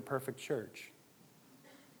never be the perfect church.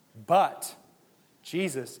 But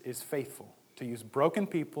Jesus is faithful to use broken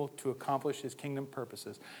people to accomplish his kingdom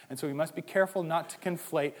purposes. And so we must be careful not to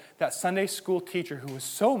conflate that Sunday school teacher who was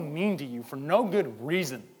so mean to you for no good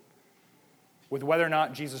reason with whether or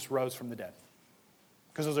not Jesus rose from the dead.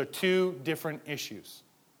 Because those are two different issues.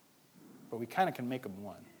 But we kind of can make them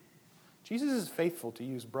one. Jesus is faithful to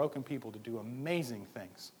use broken people to do amazing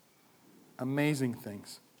things. Amazing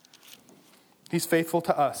things. He's faithful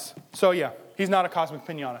to us. So yeah, he's not a cosmic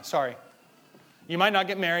pinata. Sorry. You might not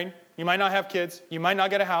get married. You might not have kids. You might not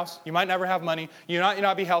get a house. You might never have money. You might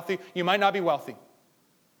not be healthy. You might not be wealthy.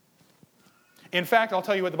 In fact, I'll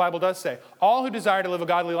tell you what the Bible does say. All who desire to live a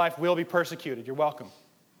godly life will be persecuted. You're welcome.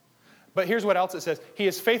 But here's what else it says. He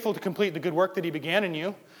is faithful to complete the good work that he began in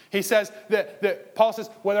you. He says that Paul says,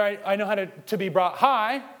 whether I know how to be brought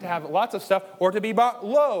high, to have lots of stuff, or to be brought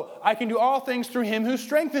low, I can do all things through him who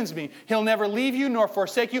strengthens me. He'll never leave you nor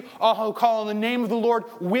forsake you. All who call on the name of the Lord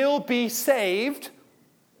will be saved.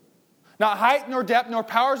 Not height, nor depth, nor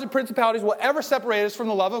powers and principalities will ever separate us from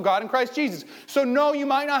the love of God in Christ Jesus. So no, you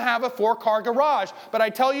might not have a 4-car garage, but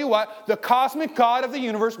I tell you what, the cosmic God of the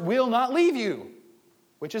universe will not leave you.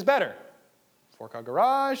 Which is better? 4-car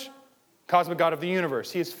garage, cosmic God of the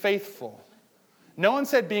universe. He is faithful. No one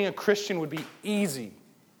said being a Christian would be easy.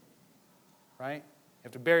 Right? You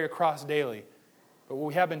have to bear your cross daily. But what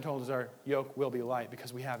we have been told is our yoke will be light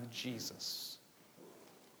because we have Jesus.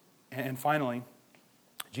 And finally,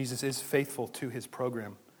 Jesus is faithful to his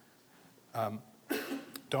program.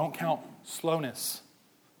 Don't count slowness,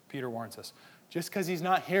 Peter warns us. Just because he's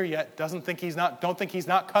not here yet, don't think he's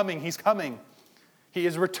not coming. He's coming. He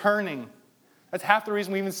is returning. That's half the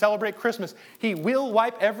reason we even celebrate Christmas. He will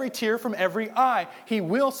wipe every tear from every eye. He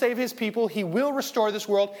will save his people. He will restore this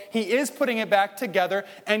world. He is putting it back together.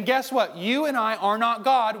 And guess what? You and I are not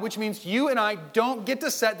God, which means you and I don't get to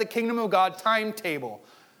set the kingdom of God timetable.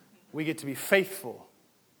 We get to be faithful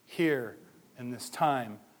here in this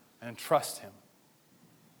time and trust him.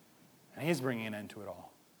 And he's bringing an end to it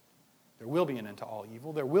all. There will be an end to all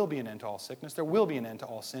evil. There will be an end to all sickness. There will be an end to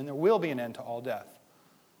all sin. There will be an end to all death.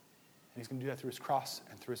 And he's going to do that through his cross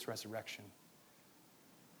and through his resurrection.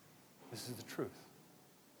 This is the truth.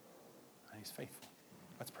 And he's faithful.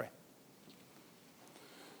 Let's pray.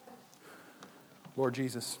 Lord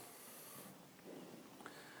Jesus.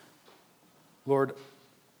 Lord,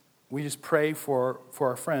 we just pray for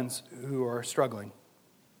our friends who are struggling.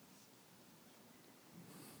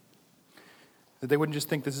 That they wouldn't just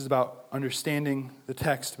think this is about understanding the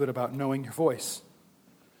text, but about knowing your voice.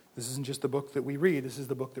 This isn't just the book that we read. This is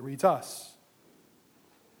the book that reads us.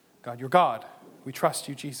 God, you're God. We trust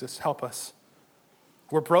you, Jesus. Help us.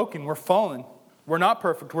 We're broken. We're fallen. We're not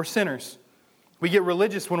perfect. We're sinners. We get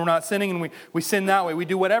religious when we're not sinning, and we sin that way. We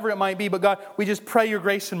do whatever it might be. But God, we just pray your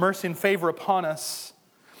grace and mercy and favor upon us.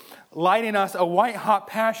 Light in us a white-hot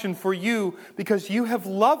passion for you because you have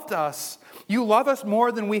loved us. You love us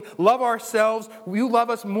more than we love ourselves. You love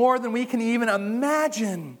us more than we can even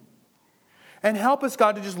imagine. And help us,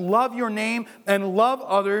 God, to just love your name and love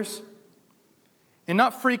others and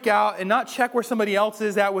not freak out and not check where somebody else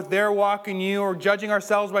is at with their walk in you or judging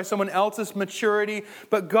ourselves by someone else's maturity.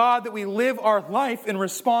 But God, that we live our life in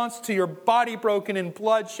response to your body broken and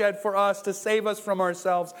blood shed for us to save us from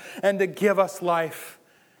ourselves and to give us life.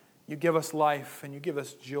 You give us life and you give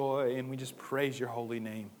us joy, and we just praise your holy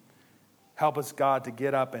name. Help us, God, to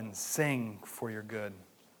get up and sing for your good.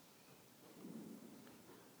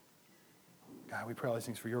 God, we pray all these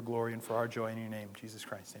things for your glory and for our joy in your name, Jesus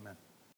Christ. Amen.